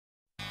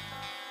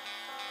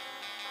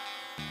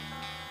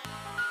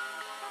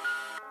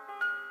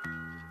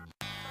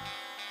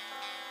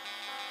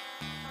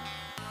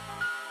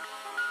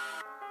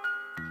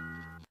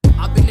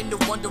in the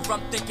wonder,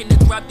 I'm thinking to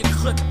grab the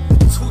clip.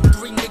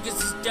 2-3 niggas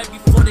is dead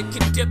before they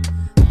can dip.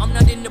 I'm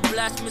not in the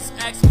blasphemous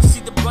acts, you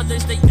see the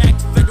brothers, they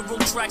act. Federal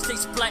tracks, they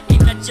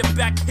splatting at your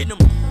back, hit them.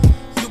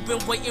 You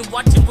been waiting,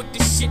 watching with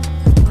this shit.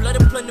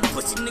 Blood up on the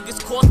pussy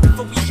niggas cause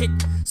before we hit.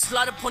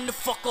 Slide up on the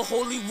fucker,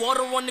 holy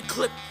water on the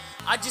clip.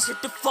 I just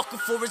hit the fucker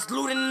for his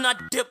looting and I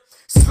dip.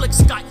 Slick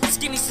Scott,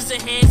 skinny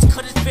scissor hands,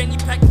 cut his fanny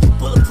pack.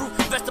 Bulletproof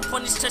vest up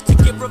on his chest to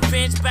get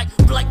revenge back.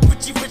 Black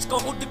Richie Rich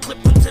gon' hold the clip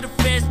until the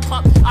fans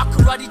pop. I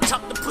karate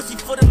chop the pussy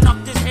for to knock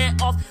his head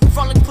off.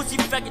 Frolic pussy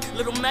faggot,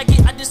 little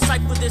maggot, I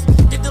decipher this.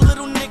 Give the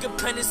little nigga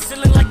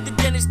penicillin like the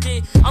dentist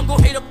did. I'm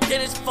gon' hit up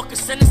Dennis, fuck a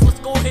sentence, let's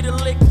go hit a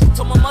lick.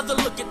 Told my mother,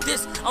 look at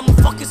this, I'ma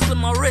fucking slit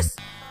my wrist.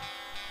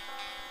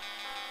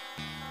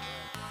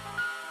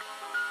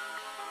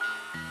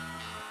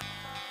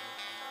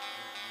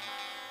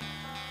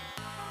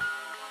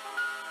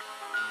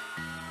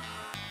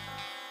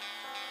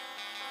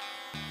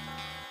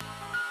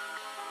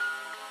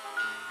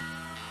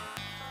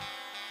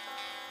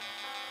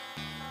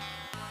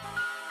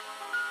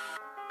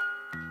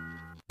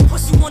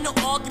 Pussy want an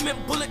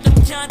argument, bullet them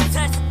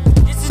contest.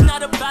 This is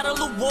not a battle,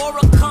 a war,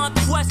 a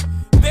conquest.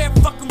 Bare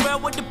fucking rare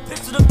with the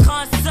pistol, the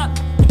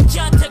concept. Them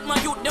can't take my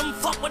youth, them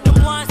fuck with them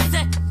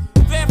mindset.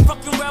 Bare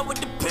fucking rare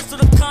with the pistol,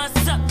 the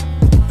concept.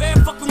 Bare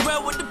fucking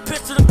rare with the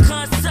pistol, the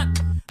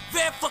concept.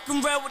 Bare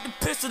fucking rare with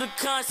the pistol, the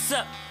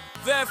concept.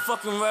 Very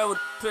fucking rare with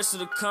the pistol,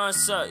 the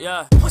concept,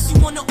 yeah. Pussy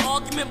want an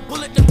argument,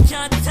 bullet them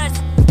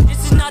contest.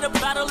 This is not a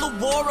battle, a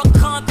war, a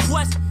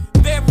conquest.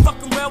 Bare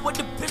fucking rare with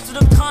the pistol,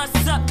 the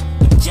concept.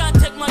 Can't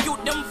take my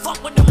youth, them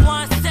fuck with them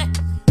mindset.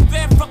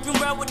 Very fucking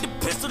rare with the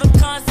pistol, the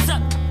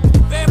concept.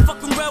 Very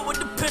fucking rare with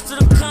the pistol,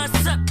 the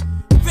concept.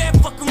 Very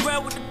fucking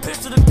rare with the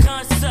pistol, the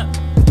concept.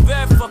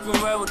 Very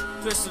fucking rare with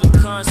the pistol, the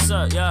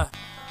concept, yeah.